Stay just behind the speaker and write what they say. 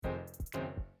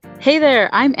Hey there,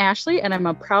 I'm Ashley, and I'm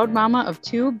a proud mama of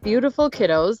two beautiful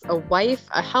kiddos, a wife,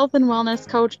 a health and wellness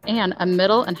coach, and a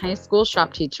middle and high school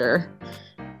shop teacher.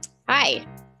 Hi,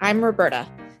 I'm Roberta,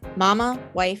 mama,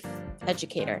 wife,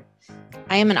 educator.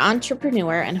 I am an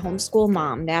entrepreneur and homeschool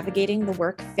mom navigating the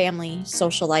work, family,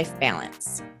 social life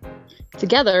balance.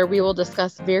 Together, we will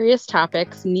discuss various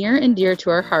topics near and dear to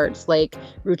our hearts, like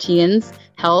routines,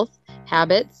 health,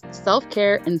 habits,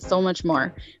 self-care, and so much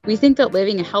more. We think that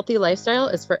living a healthy lifestyle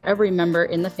is for every member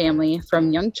in the family,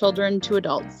 from young children to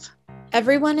adults.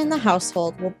 Everyone in the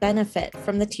household will benefit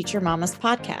from the Teacher Mamas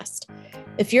podcast.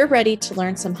 If you're ready to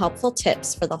learn some helpful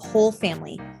tips for the whole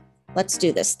family, let's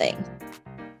do this thing.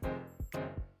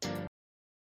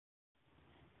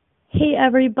 Hey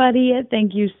everybody,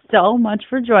 thank you so much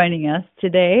for joining us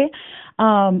today.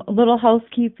 A little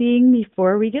housekeeping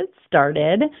before we get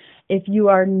started. If you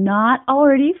are not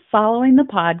already following the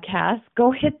podcast,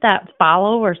 go hit that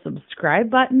follow or subscribe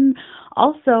button.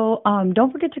 Also,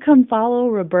 don't forget to come follow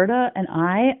Roberta and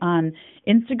I on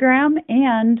Instagram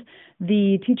and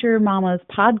the Teacher Mamas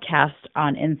podcast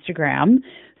on Instagram.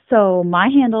 So my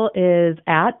handle is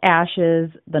at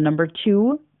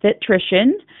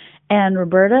Ashes2Fittrition. And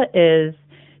Roberta is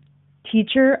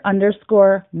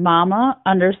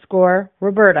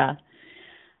teacher_mama_Roberta.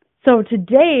 So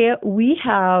today we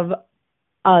have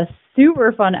a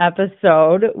super fun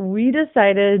episode. We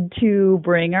decided to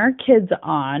bring our kids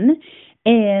on,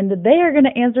 and they are going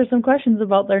to answer some questions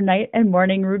about their night and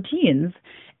morning routines.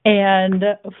 And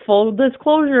full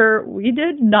disclosure, we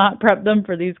did not prep them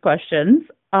for these questions.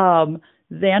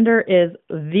 Xander is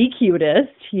the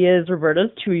cutest. He is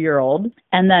Roberta's 2-year-old,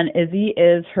 and then Izzy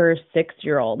is her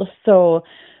 6-year-old. So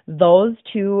those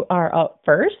two are up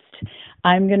first.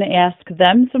 I'm going to ask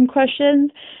them some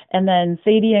questions, and then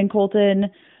Sadie and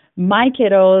Colton, my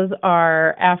kiddos,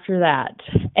 are after that.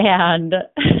 And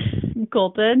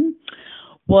Colton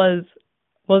was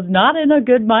not in a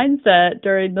good mindset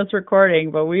during this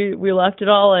recording, but we left it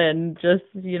all in, just,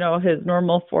 his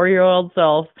normal 4-year-old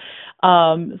self.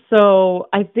 So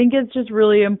I think it's just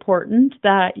really important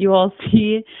that you all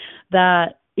see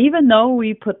that even though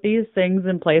we put these things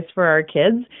in place for our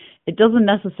kids, it doesn't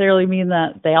necessarily mean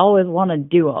that they always want to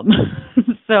do them.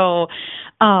 So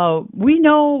we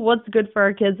know what's good for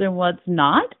our kids and what's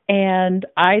not, and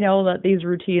I know that these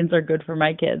routines are good for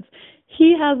my kids.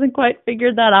 He hasn't quite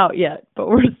figured that out yet, but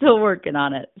we're still working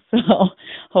on it. So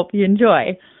hope you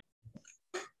enjoy.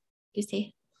 You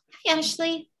say, hi,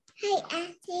 Ashley.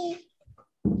 Hi, Ashley.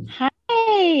 Hi.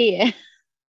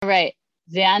 All right,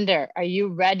 Xander, are you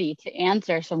ready to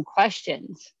answer some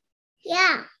questions?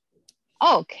 Yeah.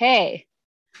 Okay.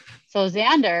 So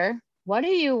Xander, what do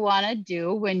you want to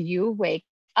do when you wake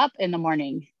up in the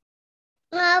morning?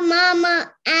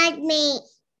 Mama hug me.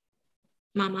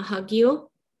 Mama hug you.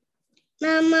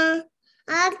 Mama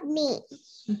hug me.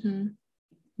 Mm-hmm.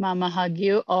 Mama hug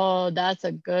you. Oh, that's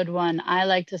a good one. I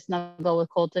like to snuggle with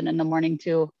Colton in the morning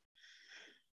too.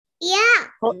 Yeah.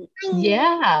 Oh,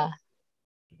 yeah.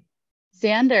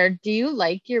 Xander, do you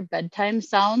like your bedtime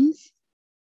sounds?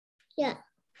 Yeah.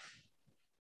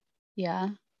 Yeah.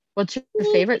 What's your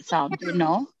favorite sound? Do you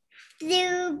know?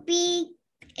 Blue, big,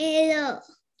 yellow.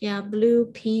 Yeah, blue,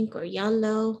 pink, or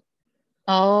yellow.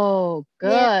 Oh,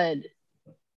 good.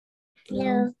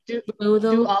 Yeah. Do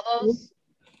Blue, all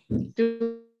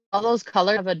those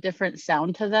colors have a different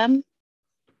sound to them?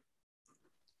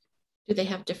 Do they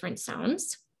have different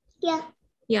sounds? Yeah.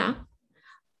 Yeah.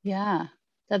 Yeah.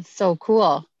 That's so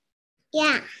cool.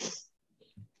 Yeah.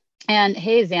 And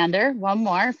hey, Xander, one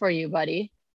more for you,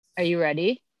 buddy. Are you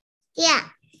ready? Yeah.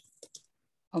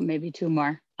 Oh, maybe two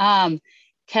more.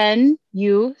 Can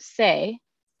you say,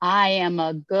 I am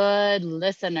a good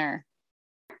listener?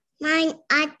 Mine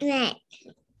neck.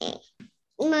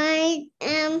 Mine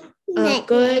A neck.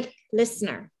 good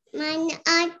listener. Mine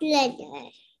leather.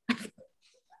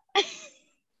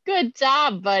 Good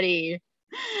job, buddy.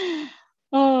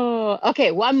 Oh,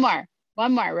 okay. One more.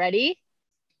 Ready?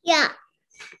 Yeah.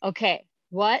 Okay.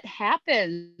 What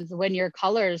happens when your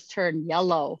colors turn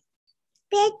yellow?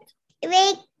 Wake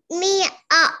me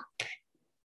up.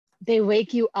 They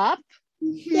wake you up?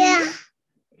 Yeah.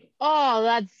 Oh,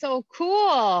 that's so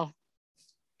cool.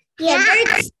 Yeah. The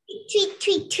birds tweet,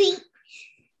 tweet, tweet.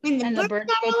 When the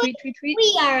birds go tweet, tweet, tweet.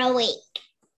 We are awake.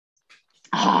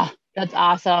 Ah, that's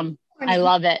awesome. I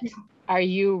love it. Are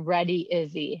you ready,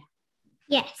 Izzy?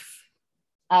 Yes.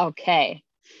 Okay.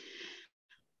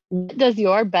 What does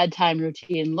your bedtime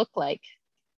routine look like?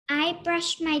 I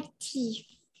brush my teeth.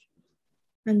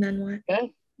 And then what? Good.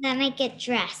 Then I get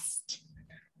dressed.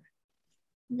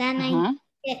 Then I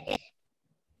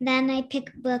pick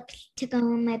a book to go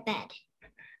on my bed.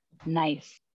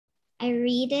 Nice. I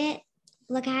read it,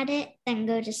 look at it, then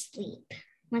go to sleep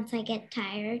once I get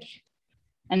tired.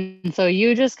 And so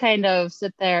you just kind of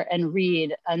sit there and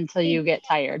read until you get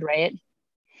tired, right?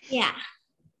 Yeah.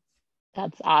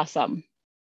 That's awesome.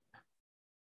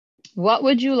 What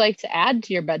would you like to add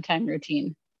to your bedtime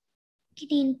routine?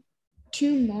 Getting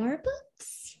 2 more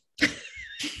books.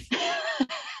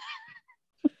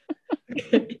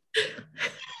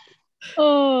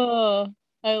 Oh,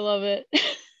 I love it.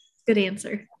 Good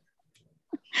answer.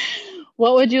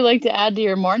 What would you like to add to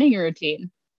your morning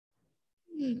routine?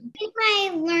 Do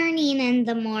my learning in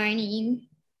the morning.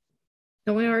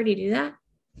 Don't we already do that?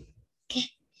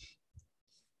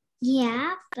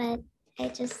 Yeah, but I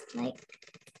just like,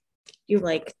 You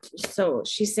like, so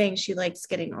she's saying she likes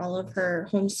getting all of her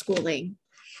homeschooling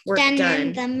work done done.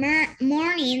 in the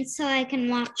morning so I can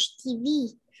watch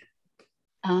TV.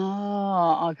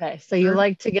 Oh, okay. So you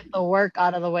like to get the work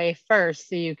out of the way first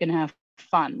so you can have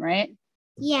fun, right?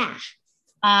 Yeah.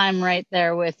 I'm right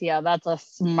there with you. That's a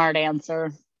smart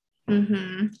answer.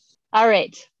 Mm-hmm. All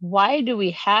right. Why do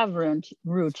we have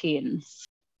routines?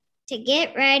 To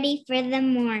get ready for the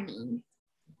morning.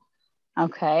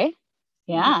 Okay.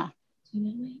 Yeah.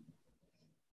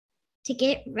 To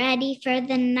get ready for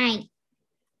the night.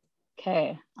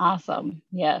 Okay. Awesome.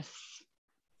 Yes.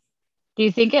 Do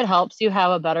you think it helps you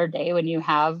have a better day when you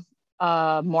have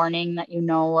a morning that you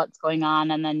know what's going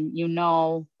on, and then you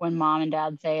know when mom and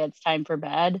dad say it's time for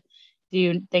bed? Do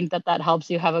you think that that helps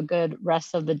you have a good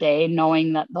rest of the day,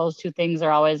 knowing that those two things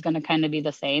are always going to kind of be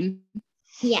the same?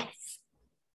 Yes.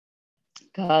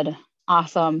 Good.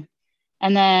 Awesome.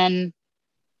 And then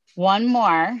one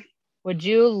more. Would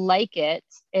you like it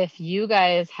if you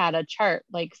guys had a chart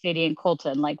like Sadie and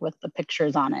Colton, like with the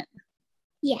pictures on it?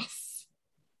 Yes.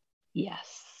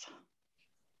 Yes.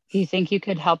 Do you think you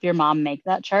could help your mom make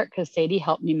that chart? Because Sadie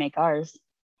helped me make ours.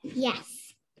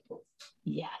 Yes.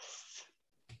 Yes.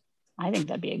 I think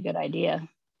that'd be a good idea.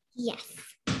 Yes.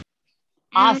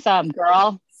 Awesome,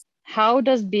 girl. How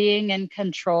does being in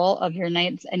control of your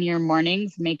nights and your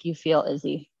mornings make you feel,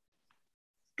 Izzy?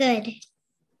 Good.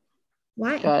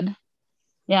 Why? Good.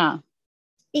 Yeah.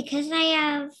 Because I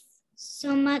have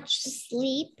so much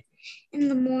sleep in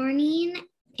the morning,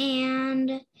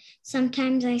 and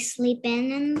sometimes I sleep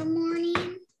in the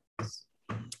morning.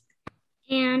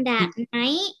 And at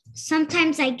night,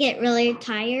 sometimes I get really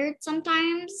tired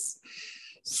sometimes.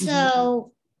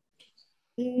 So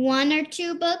 1 or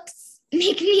 2 books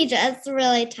make me just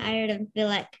really tired and feel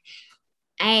like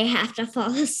I have to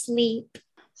fall asleep.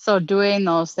 So doing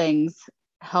those things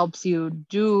helps you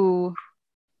do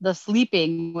the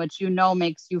sleeping, which you know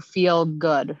makes you feel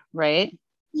good, right?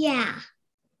 Yeah.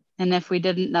 And if we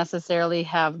didn't necessarily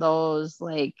have those,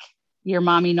 like your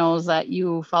mommy knows that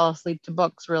you fall asleep to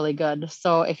books really good.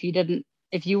 So if you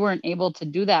weren't able to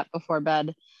do that before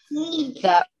bed,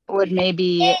 that would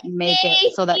maybe make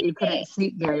it so that you couldn't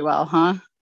sleep very well, huh?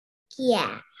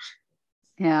 Yeah.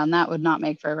 Yeah, and that would not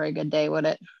make for a very good day, would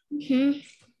it? Mm-hmm.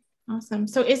 Awesome.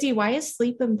 So Izzy, why is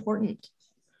sleep important?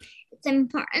 It's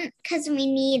important because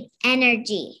we need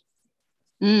energy.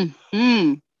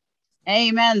 Mm-hmm.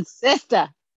 Amen, sister.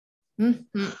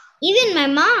 Mm-hmm. Even my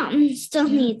mom still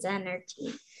needs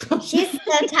energy. She's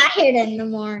so tired in the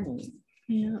morning.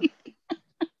 Yeah.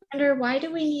 Wonder, why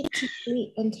do we need to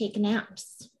sleep and take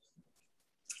naps?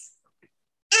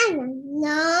 I don't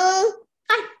know.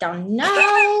 I don't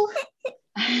know.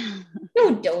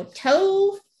 No,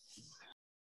 Doto.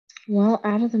 Well,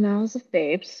 out of the mouths of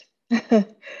babes,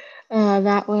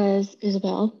 that was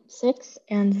Isabel 6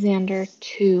 and Xander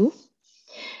 2.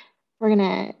 We're going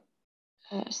to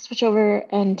switch over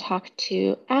and talk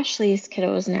to Ashley's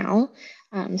kiddos now,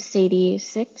 Sadie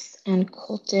 6 and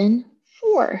Colton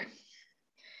 4.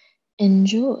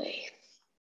 Enjoy.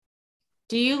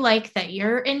 Do you like that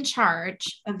you're in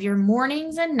charge of your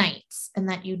mornings and nights and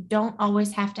that you don't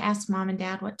always have to ask mom and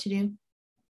dad what to do?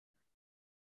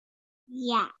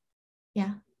 Yeah.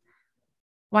 Yeah.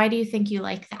 Why do you think you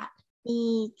like that?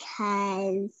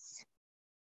 Because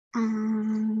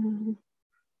I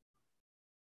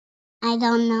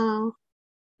don't know.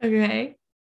 Okay.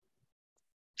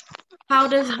 How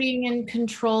does being in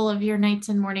control of your nights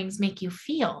and mornings make you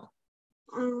feel?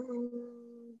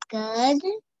 Good.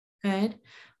 Good.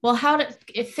 Well,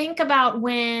 think about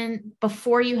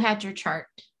before you had your chart,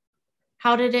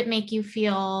 how did it make you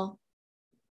feel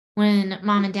when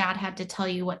mom and dad had to tell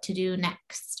you what to do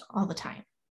next all the time?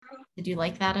 Did you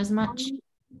like that as much?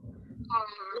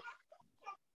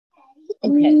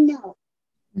 Okay.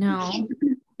 No.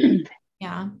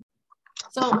 Yeah.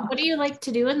 So what do you like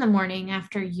to do in the morning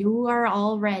after you are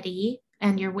all ready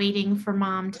and you're waiting for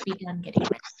mom to be done getting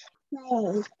ready?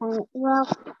 Well,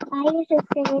 I usually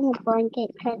sit in a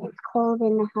blanket because it's cold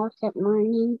in the house at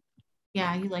morning.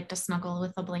 Yeah, you like to snuggle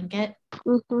with a blanket.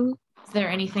 Mm-hmm. Is there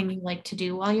anything you like to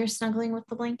do while you're snuggling with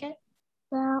the blanket?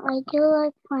 Well, I do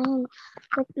like playing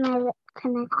with my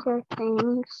connector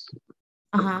things.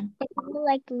 Uh-huh. I do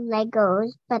like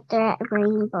Legos, but they're at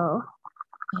Rainbow.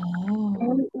 I Oh.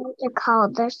 don't know what they're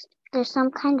called. There's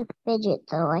some kind of fidget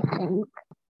though, I think.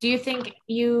 Do you think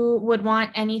you would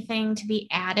want anything to be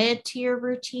added to your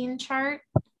routine chart?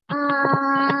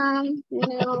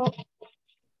 No.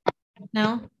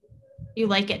 No? You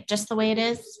like it just the way it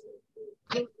is?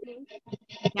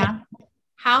 Yeah.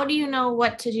 How do you know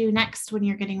what to do next when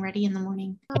you're getting ready in the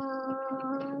morning?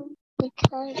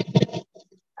 Because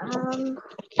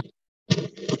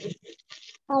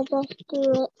I just do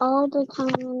it all the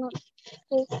time.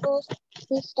 And first,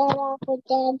 we start off with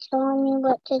Dad telling me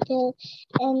what to do,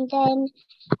 and then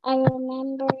I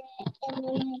remember it, and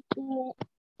then I do it,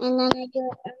 and then I do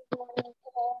it every morning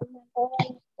because I remember what he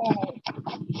said.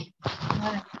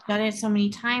 You've done it so many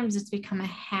times, it's become a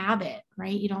habit,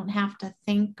 right? You don't have to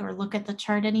think or look at the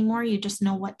chart anymore. You just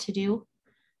know what to do.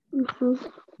 Mm-hmm.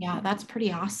 Yeah, that's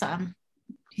pretty awesome.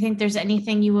 Do you think there's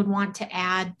anything you would want to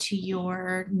add to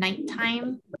your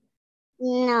nighttime?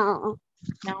 No.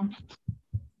 No?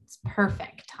 It's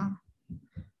perfect, huh?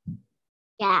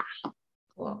 Yeah.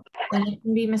 Cool. Then it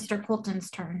can be Mr.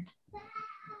 Colton's turn.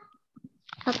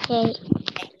 Okay.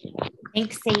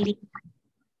 Thanks, Sadie.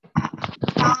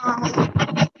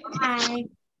 Hi.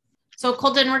 So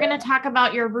Colton, we're going to talk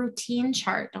about your routine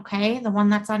chart, okay? The one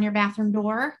that's on your bathroom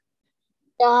door.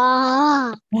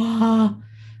 Ah.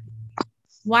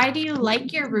 Why do you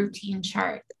like your routine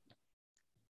chart?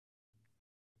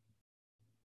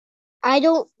 I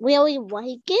don't really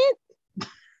like it.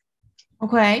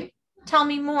 Okay. Tell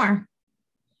me more.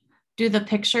 Do the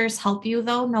pictures help you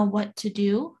though know what to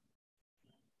do?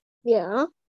 Yeah.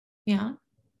 Yeah.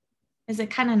 Is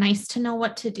it kind of nice to know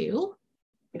what to do?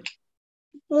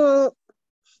 Well,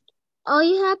 all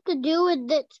you have to do is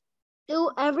do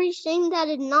everything that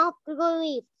is not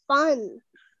really fun.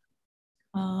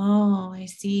 Oh, I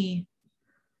see.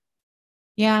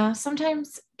 Yeah,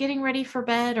 sometimes getting ready for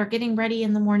bed or getting ready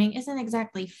in the morning isn't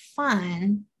exactly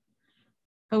fun,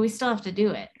 but we still have to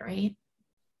do it, right?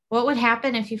 What would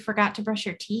happen if you forgot to brush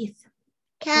your teeth?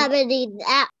 Cavity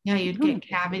that Yeah, you'd get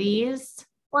cavities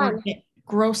or one. get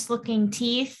gross looking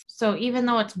teeth. So even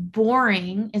though it's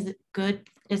boring, is it good?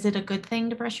 Is it a good thing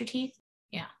to brush your teeth?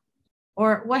 Yeah.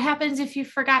 Or what happens if you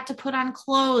forgot to put on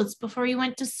clothes before you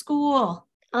went to school?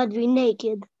 I'd be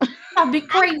naked. That'd be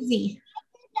crazy.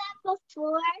 That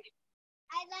before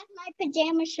I left my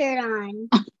pajama shirt on.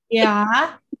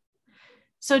 Yeah.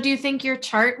 So do you think your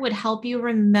chart would help you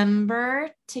remember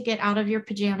to get out of your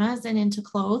pajamas and into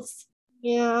clothes?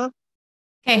 Yeah.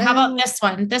 Okay, how about this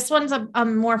one? This one's a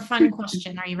more fun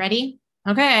question. Are you ready?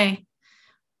 Okay.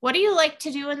 What do you like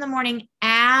to do in the morning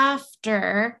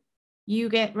after you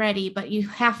get ready, but you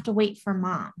have to wait for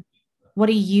mom? What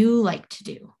do you like to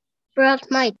do? Brush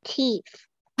my teeth.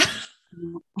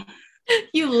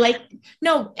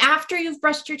 No, after you've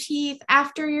brushed your teeth,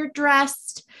 after you're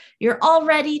dressed, you're all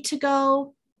ready to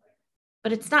go,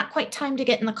 but it's not quite time to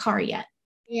get in the car yet.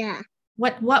 Yeah.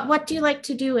 What do you like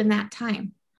to do in that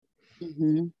time?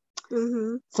 Mm-hmm.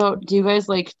 Mm-hmm. So do you guys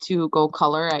like to go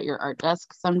color at your art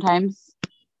desk sometimes?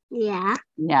 Yeah.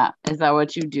 Yeah. Is that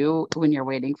what you do when you're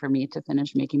waiting for me to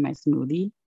finish making my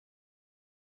smoothie?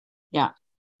 Yeah.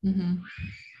 Mm-hmm.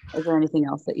 Is there anything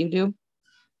else that you do?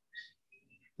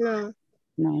 No.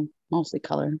 No, mostly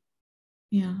color.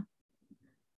 Yeah.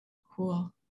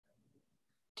 Cool.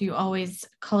 Do you always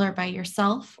color by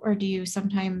yourself or do you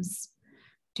sometimes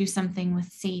do something with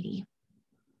Sadie?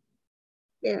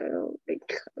 Yeah, I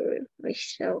color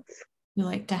myself. You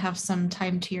like to have some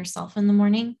time to yourself in the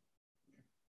morning?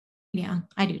 Yeah,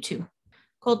 I do too.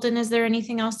 Colton, is there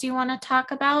anything else you want to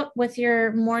talk about with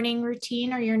your morning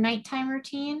routine or your nighttime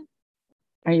routine?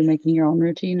 Are you making your own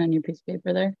routine on your piece of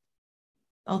paper there?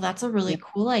 Oh, that's a really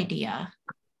cool idea.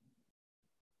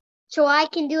 So I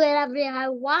can do whatever I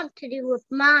want to do with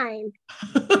mine.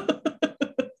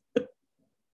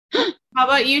 How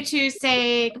about you two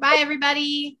say goodbye,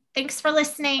 everybody? Thanks for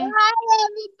listening. Bye,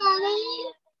 everybody.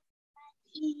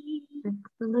 Thanks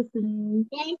for listening.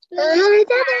 Thanks for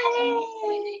listening.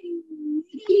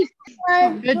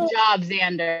 Good job,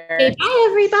 Xander. Okay, bye,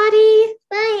 everybody.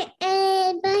 Bye,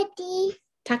 everybody.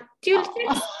 Talk to you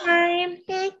next time.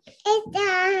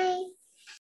 Bye.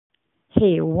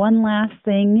 Hey, one last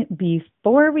thing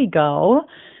before we go.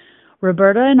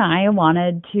 Roberta and I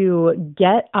wanted to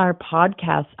get our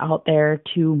podcast out there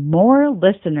to more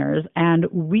listeners, and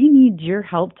we need your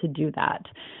help to do that.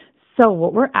 So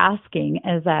what we're asking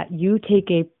is that you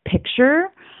take a picture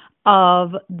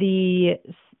of the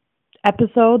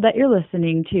episode that you're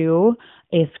listening to,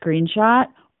 a screenshot,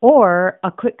 or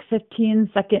a quick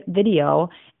 15-second video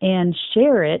and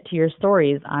share it to your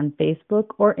stories on Facebook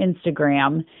or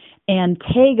Instagram and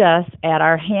tag us at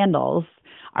our handles.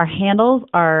 Our handles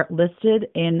are listed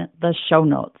in the show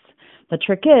notes. The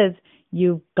trick is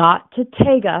you've got to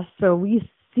tag us so we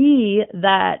see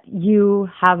that you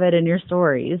have it in your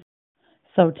stories.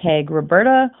 So tag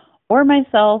Roberta or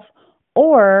myself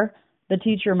or the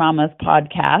Teacher Mamas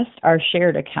podcast, our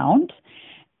shared account,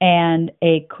 and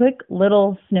a quick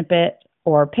little snippet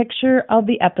or picture of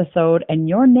the episode, and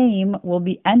your name will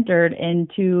be entered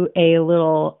into a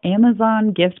little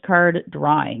Amazon gift card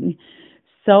drawing.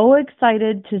 So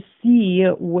excited to see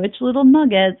which little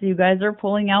nuggets you guys are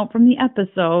pulling out from the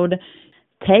episode.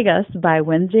 Tag us by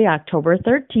Wednesday, October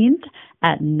 13th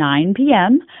at 9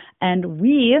 p.m., and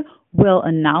we will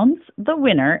announce the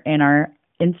winner in our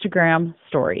Instagram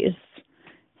stories.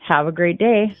 Have a great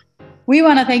day. We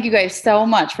want to thank you guys so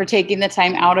much for taking the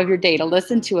time out of your day to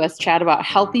listen to us chat about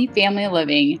healthy family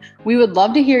living. We would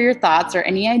love to hear your thoughts or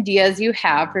any ideas you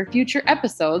have for future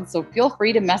episodes, so feel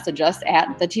free to message us at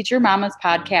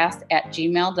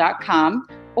theteachermamaspodcast@gmail.com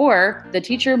or the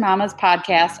Teacher Mamas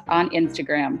Podcast on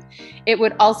Instagram. It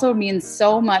would also mean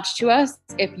so much to us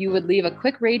if you would leave a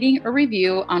quick rating or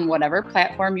review on whatever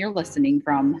platform you're listening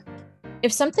from.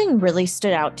 If something really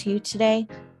stood out to you today,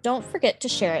 don't forget to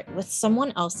share it with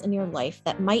someone else in your life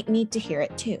that might need to hear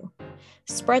it too.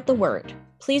 Spread the word.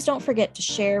 Please don't forget to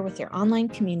share with your online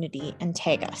community and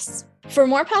tag us. For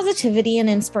more positivity and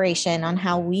inspiration on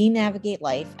how we navigate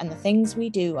life and the things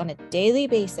we do on a daily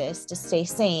basis to stay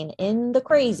sane in the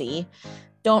crazy,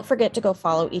 don't forget to go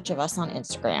follow each of us on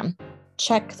Instagram.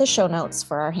 Check the show notes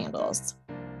for our handles.